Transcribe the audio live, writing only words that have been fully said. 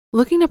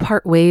Looking to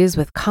part ways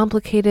with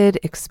complicated,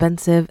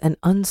 expensive, and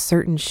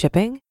uncertain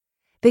shipping?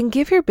 Then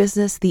give your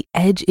business the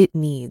edge it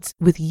needs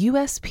with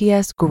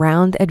USPS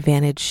Ground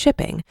Advantage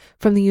shipping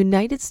from the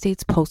United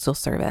States Postal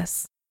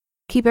Service.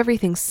 Keep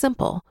everything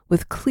simple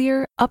with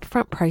clear,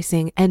 upfront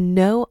pricing and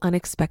no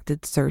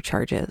unexpected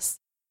surcharges.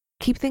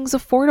 Keep things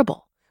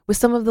affordable with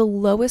some of the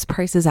lowest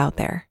prices out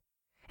there.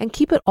 And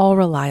keep it all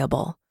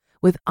reliable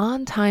with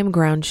on-time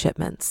ground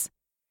shipments.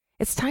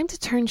 It's time to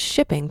turn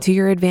shipping to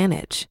your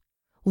advantage.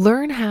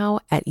 Learn how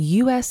at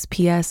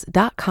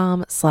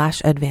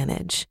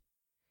USPS.com/advantage.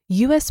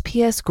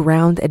 USPS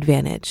Ground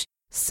Advantage.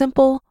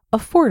 Simple,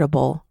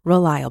 affordable,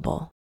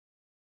 reliable.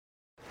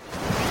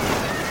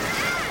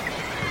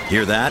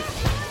 Hear that?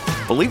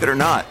 Believe it or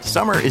not,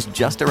 summer is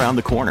just around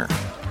the corner.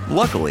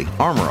 Luckily,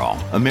 Armor All,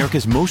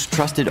 America's most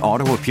trusted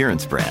auto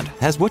appearance brand,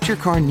 has what your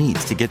car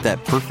needs to get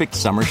that perfect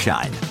summer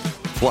shine.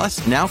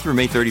 Plus, now through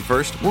May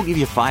 31st, we'll give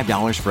you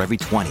 $5 for every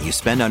 $20 you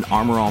spend on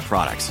Armor All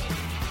products.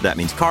 That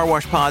means car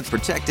wash pods,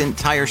 protectant,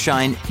 tire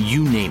shine,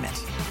 you name it.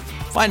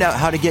 Find out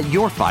how to get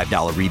your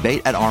 $5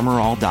 rebate at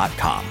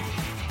armorall.com.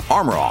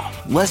 Armor All,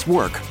 less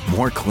work,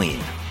 more clean.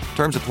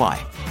 Terms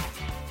apply.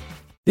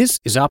 This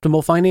is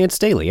Optimal Finance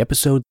Daily,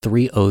 episode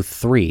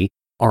 303.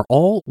 Are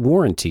all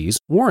warranties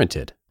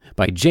warranted?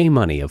 By J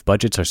Money of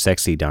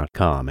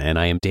BudgetsAreSexy.com. And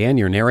I am Dan,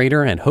 your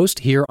narrator and host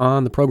here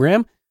on the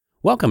program.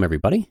 Welcome,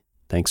 everybody.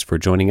 Thanks for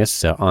joining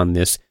us on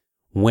this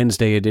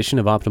Wednesday edition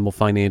of Optimal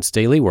Finance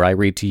Daily, where I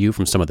read to you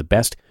from some of the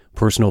best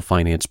personal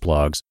finance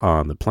blogs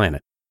on the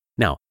planet.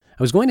 Now,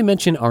 I was going to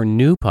mention our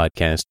new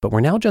podcast, but we're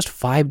now just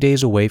 5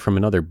 days away from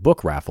another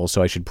book raffle,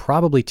 so I should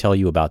probably tell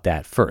you about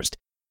that first.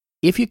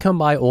 If you come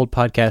by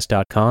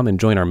oldpodcast.com and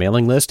join our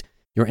mailing list,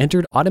 you're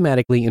entered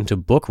automatically into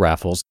book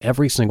raffles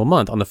every single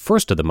month on the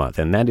first of the month,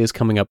 and that is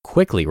coming up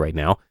quickly right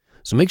now.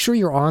 So make sure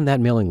you're on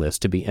that mailing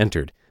list to be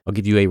entered. I'll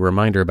give you a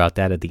reminder about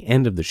that at the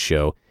end of the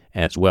show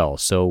as well.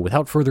 So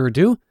without further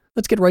ado,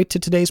 let's get right to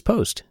today's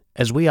post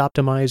as we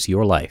optimize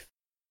your life.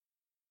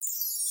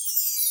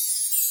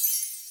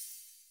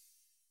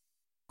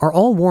 Are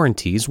all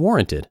warranties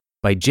warranted?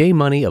 By J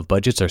Money of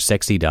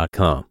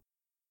BudgetsAreSexy.com.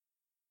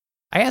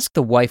 I asked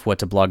the wife what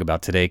to blog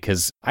about today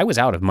because I was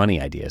out of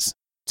money ideas.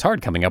 It's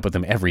hard coming up with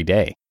them every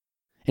day.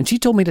 And she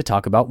told me to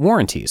talk about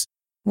warranties,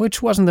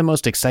 which wasn't the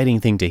most exciting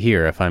thing to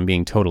hear if I'm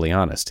being totally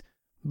honest.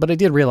 But I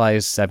did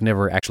realize I've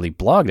never actually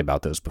blogged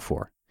about those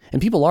before.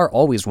 And people are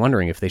always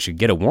wondering if they should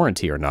get a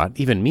warranty or not,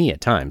 even me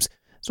at times.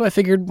 So I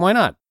figured, why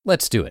not?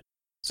 Let's do it.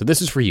 So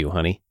this is for you,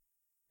 honey.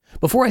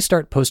 Before I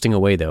start posting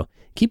away, though,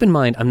 keep in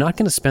mind I'm not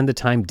going to spend the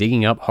time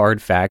digging up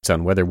hard facts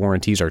on whether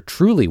warranties are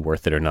truly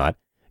worth it or not,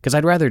 because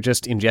I'd rather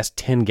just ingest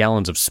 10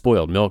 gallons of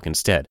spoiled milk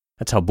instead.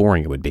 That's how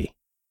boring it would be.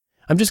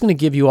 I'm just going to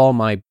give you all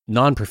my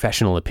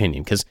non-professional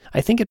opinion, because I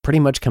think it pretty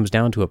much comes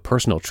down to a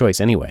personal choice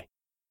anyway.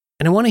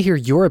 And I want to hear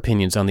your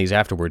opinions on these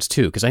afterwards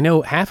too, because I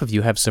know half of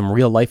you have some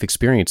real-life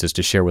experiences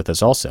to share with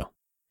us also.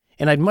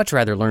 And I'd much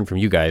rather learn from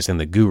you guys than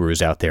the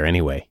gurus out there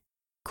anyway.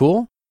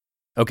 Cool?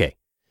 Okay,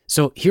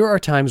 so here are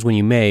times when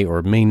you may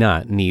or may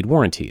not need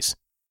warranties.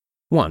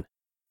 1.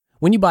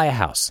 When you buy a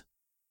house.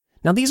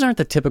 Now, these aren't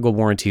the typical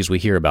warranties we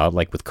hear about,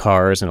 like with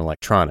cars and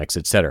electronics,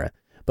 etc.,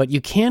 but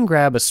you can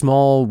grab a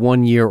small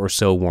 1 year or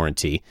so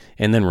warranty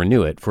and then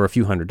renew it for a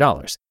few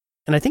 $100s.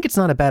 And I think it's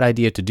not a bad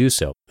idea to do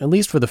so, at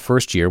least for the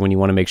first year when you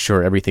want to make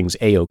sure everything's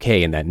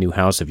A-okay in that new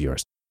house of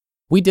yours.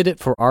 We did it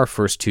for our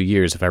first 2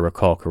 years, if I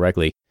recall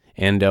correctly,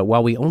 and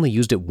while we only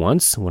used it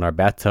once when our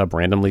bathtub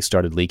randomly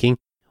started leaking,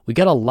 we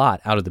got a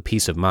lot out of the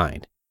peace of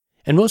mind.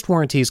 And most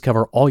warranties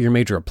cover all your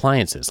major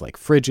appliances like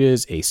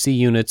fridges, AC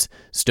units,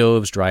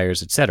 stoves,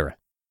 dryers, etc.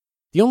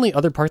 The only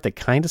other part that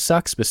kind of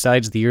sucks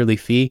besides the yearly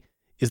fee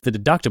is the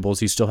deductibles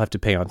you still have to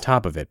pay on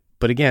top of it.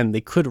 But again,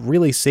 they could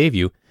really save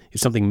you if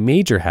something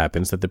major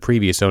happens that the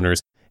previous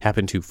owners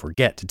happen to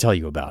forget to tell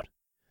you about.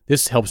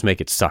 This helps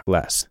make it suck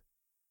less.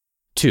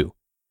 2.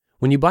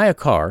 When you buy a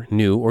car,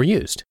 new or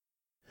used.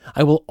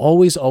 I will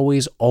always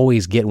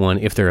get one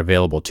if they're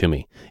available to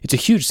me. It's a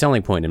huge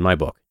selling point in my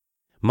book.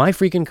 My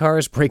freaking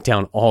cars break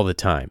down all the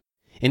time.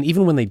 And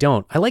even when they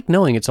don't, I like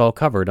knowing it's all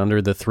covered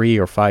under the 3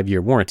 or 5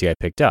 year warranty I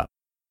picked up.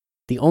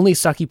 The only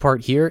sucky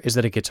part here is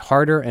that it gets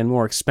harder and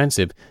more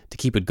expensive to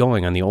keep it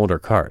going on the older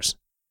cars.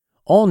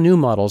 All new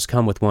models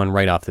come with one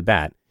right off the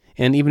bat,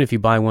 and even if you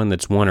buy one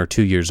that's 1 or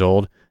 2 years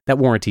old, that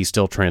warranty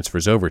still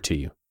transfers over to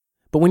you.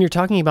 But when you're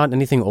talking about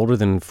anything older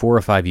than 4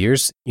 or 5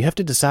 years, you have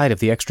to decide if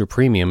the extra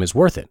premium is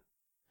worth it.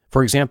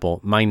 For example,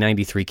 my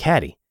 93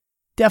 Caddy.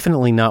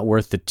 Definitely not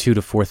worth the $2,000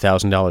 to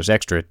 $4,000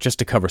 extra just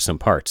to cover some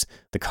parts.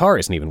 The car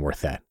isn't even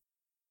worth that.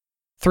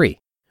 3.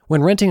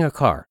 When renting a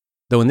car,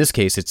 though in this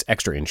case it's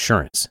extra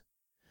insurance.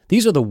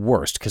 These are the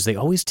worst because they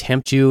always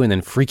tempt you and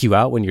then freak you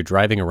out when you're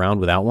driving around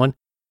without one.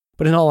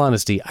 But in all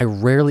honesty, I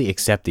rarely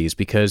accept these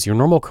because your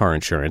normal car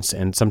insurance,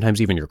 and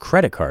sometimes even your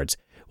credit cards,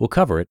 will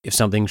cover it if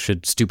something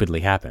should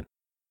stupidly happen.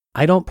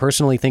 I don't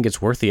personally think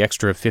it's worth the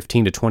extra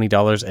 $15 to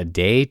 $20 a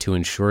day to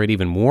insure it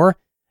even more,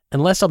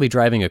 unless I'll be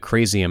driving a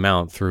crazy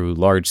amount through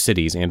large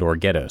cities and or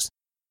ghettos.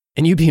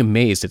 And you'd be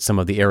amazed at some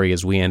of the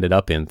areas we ended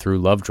up in through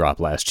Love Drop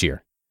last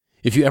year.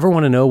 If you ever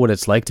want to know what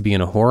it's like to be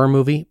in a horror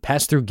movie,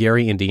 pass through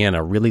Gary,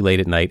 Indiana really late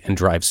at night and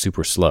drive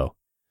super slow.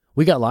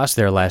 We got lost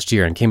there last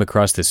year and came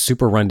across this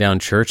super rundown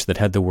church that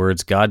had the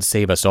words "God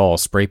Save Us All"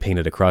 spray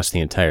painted across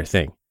the entire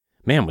thing.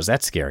 Man, was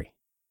that scary.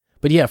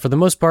 But yeah, for the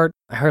most part,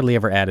 I hardly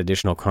ever add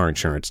additional car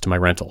insurance to my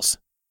rentals.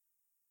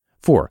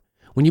 4.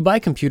 When you buy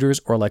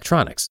computers or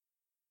electronics.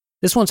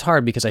 This one's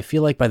hard because I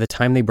feel like by the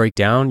time they break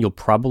down, you'll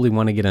probably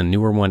want to get a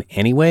newer one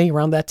anyway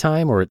around that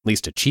time, or at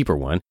least a cheaper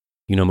one.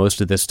 You know, most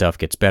of this stuff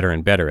gets better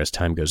and better as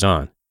time goes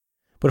on.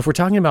 But if we're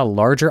talking about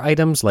larger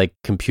items like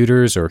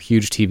computers or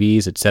huge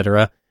TVs,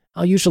 etc.,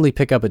 I'll usually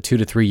pick up a 2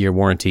 to 3 year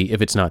warranty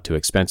if it's not too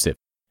expensive.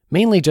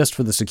 Mainly just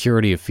for the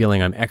security of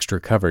feeling I'm extra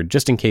covered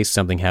just in case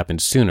something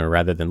happens sooner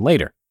rather than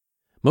later.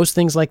 Most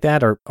things like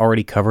that are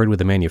already covered with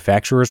the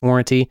manufacturer's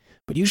warranty,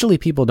 but usually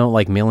people don't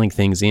like mailing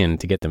things in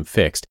to get them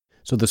fixed,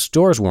 so the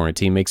store's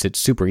warranty makes it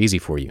super easy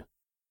for you.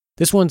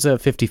 This one's a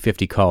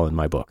 50-50 call in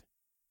my book.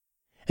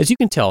 As you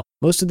can tell,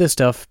 most of this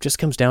stuff just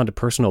comes down to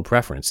personal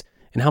preference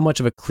and how much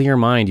of a clear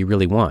mind you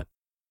really want.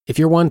 If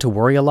you're one to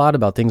worry a lot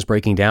about things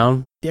breaking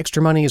down, the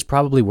extra money is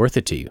probably worth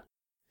it to you.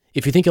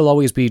 If you think you'll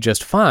always be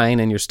just fine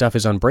and your stuff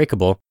is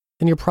unbreakable,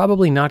 then you're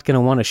probably not going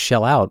to want to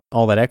shell out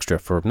all that extra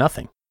for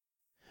nothing.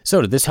 So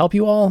did this help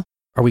you all?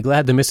 Are we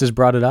glad the missus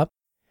brought it up?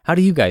 How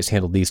do you guys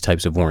handle these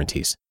types of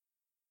warranties?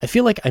 I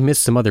feel like I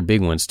missed some other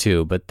big ones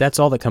too, but that's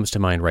all that comes to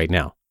mind right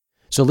now.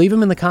 So leave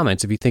them in the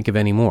comments if you think of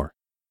any more.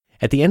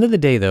 At the end of the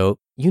day though,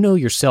 you know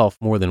yourself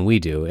more than we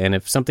do, and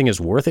if something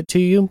is worth it to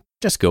you,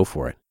 just go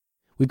for it.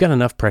 We've got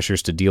enough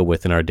pressures to deal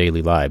with in our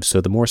daily lives,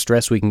 so the more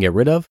stress we can get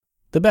rid of,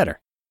 the better.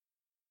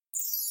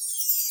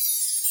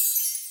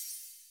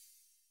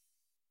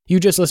 You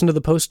just listened to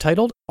the post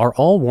titled, "Are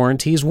All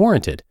Warranties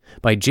Warranted?"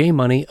 by Jay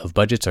Money of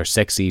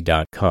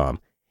BudgetsAreSexy.com.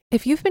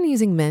 If you've been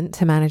using Mint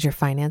to manage your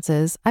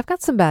finances, I've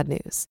got some bad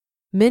news.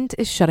 Mint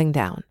is shutting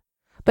down.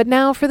 But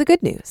now for the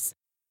good news.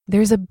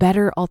 There's a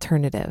better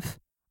alternative.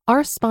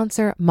 Our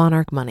sponsor,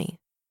 Monarch Money.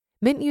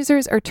 Mint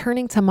users are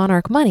turning to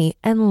Monarch Money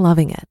and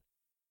loving it.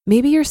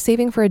 Maybe you're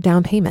saving for a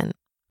down payment,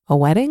 a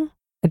wedding,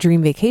 a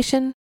dream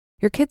vacation,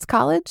 your kid's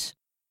college.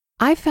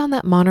 I've found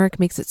that Monarch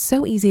makes it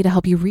so easy to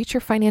help you reach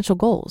your financial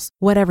goals,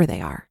 whatever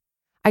they are.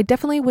 I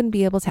definitely wouldn't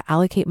be able to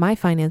allocate my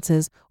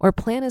finances or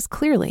plan as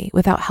clearly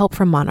without help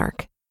from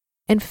Monarch.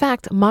 In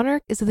fact,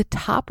 Monarch is the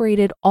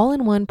top-rated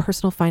all-in-one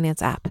personal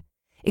finance app.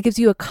 It gives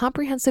you a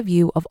comprehensive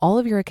view of all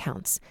of your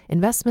accounts,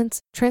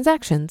 investments,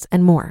 transactions,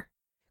 and more.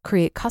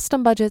 Create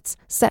custom budgets,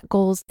 set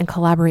goals, and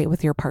collaborate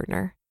with your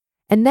partner.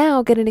 And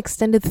now get an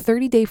extended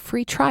 30-day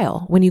free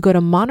trial when you go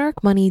to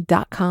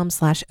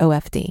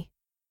monarchmoney.com/OFD.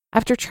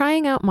 After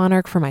trying out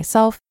Monarch for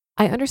myself,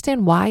 I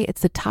understand why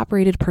it's the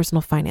top-rated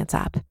personal finance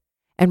app.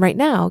 And right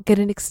now, get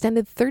an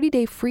extended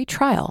 30-day free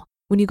trial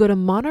when you go to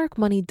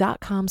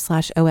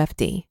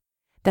monarchmoney.com/OFD.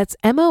 That's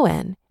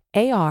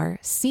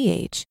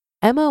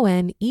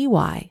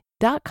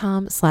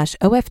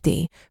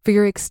monarchmoney.com/OFD for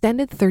your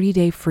extended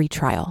 30-day free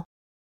trial.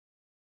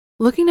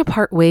 Looking to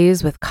part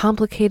ways with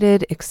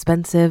complicated,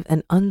 expensive,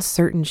 and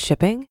uncertain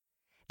shipping?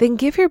 Then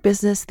give your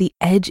business the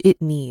edge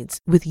it needs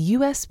with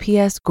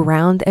USPS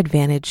Ground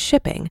Advantage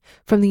shipping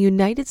from the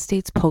United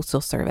States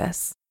Postal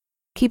Service.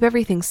 Keep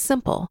everything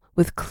simple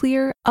with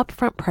clear,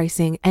 upfront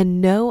pricing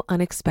and no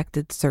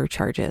unexpected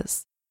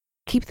surcharges.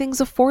 Keep things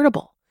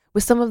affordable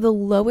with some of the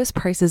lowest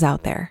prices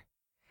out there.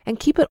 And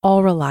keep it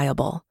all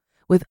reliable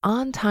with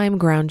on-time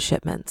ground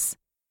shipments.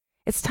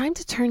 It's time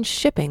to turn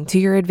shipping to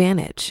your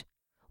advantage.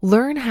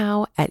 Learn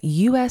how at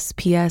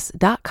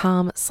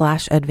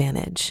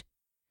USPS.com/advantage.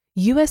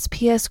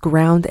 USPS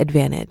Ground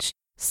Advantage.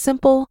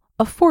 Simple,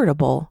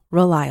 affordable,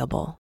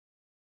 reliable.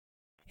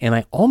 And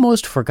I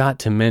almost forgot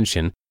to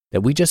mention that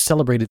we just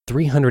celebrated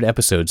 300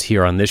 episodes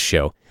here on this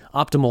show.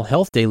 Optimal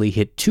Health Daily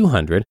hit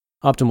 200,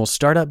 Optimal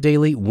Startup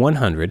Daily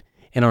 100,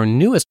 and our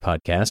newest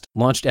podcast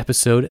launched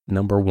episode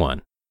number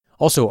 1.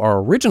 Also, our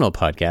original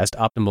podcast,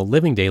 Optimal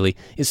Living Daily,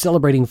 is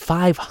celebrating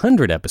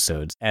 500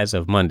 episodes as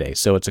of Monday,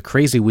 so it's a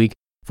crazy week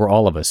for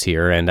all of us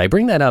here, and I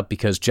bring that up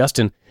because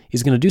Justin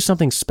is going to do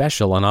something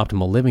special on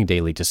Optimal Living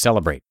Daily to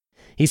celebrate.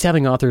 He's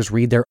having authors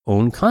read their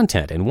own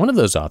content, and one of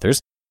those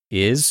authors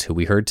is who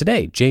we heard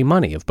today, Jay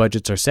Money of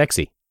Budgets Are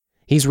Sexy.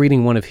 He's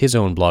reading one of his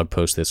own blog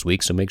posts this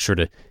week, so make sure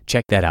to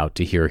check that out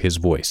to hear his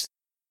voice.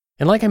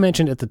 And like I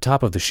mentioned at the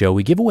top of the show,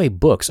 we give away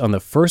books on the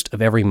first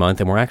of every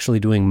month, and we're actually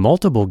doing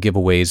multiple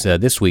giveaways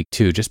this week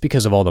too, just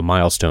because of all the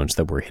milestones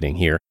that we're hitting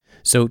here.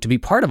 So to be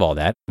part of all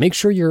that, make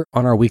sure you're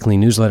on our weekly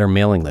newsletter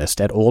mailing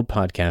list at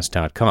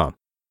oldpodcast.com.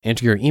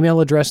 Enter your email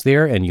address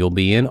there, and you'll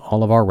be in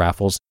all of our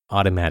raffles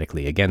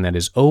automatically. Again, that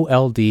is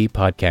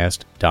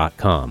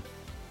oldpodcast.com.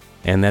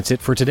 And that's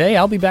it for today.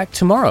 I'll be back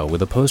tomorrow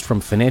with a post from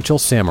Financial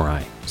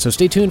Samurai. So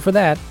stay tuned for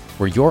that,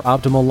 where your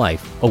optimal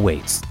life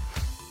awaits.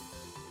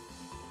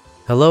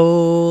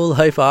 Hello,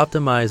 Life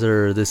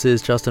Optimizer. This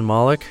is Justin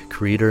Malik,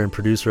 creator and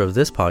producer of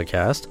this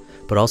podcast,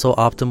 but also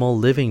Optimal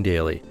Living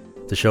Daily,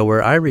 the show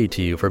where I read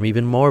to you from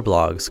even more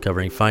blogs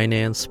covering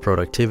finance,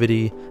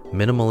 productivity,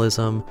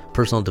 minimalism,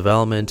 personal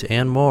development,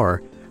 and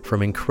more,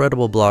 from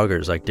incredible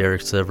bloggers like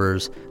Derek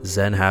Sivers,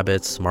 Zen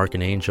Habits, Mark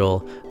and Angel,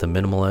 The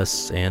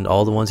Minimalists, and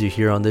all the ones you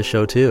hear on this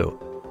show too.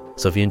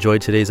 So if you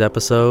enjoyed today's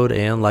episode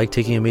and like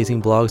taking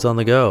amazing blogs on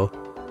the go,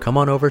 come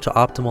on over to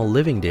Optimal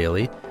Living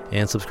Daily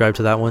and subscribe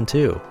to that one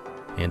too.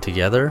 And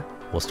together,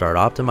 we'll start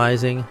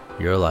optimizing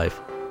your life.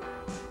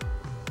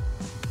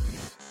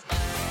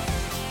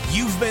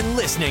 You've been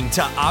listening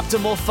to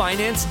Optimal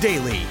Finance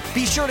Daily.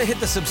 Be sure to hit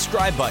the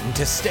subscribe button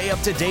to stay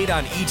up to date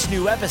on each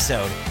new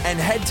episode and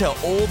head to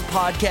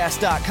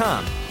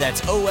oldpodcast.com.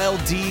 That's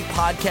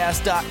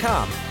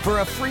OLDpodcast.com for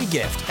a free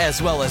gift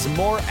as well as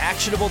more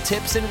actionable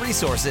tips and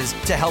resources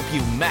to help you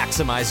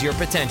maximize your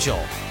potential.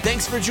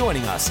 Thanks for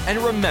joining us, and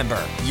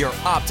remember, your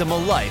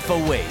optimal life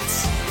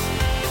awaits.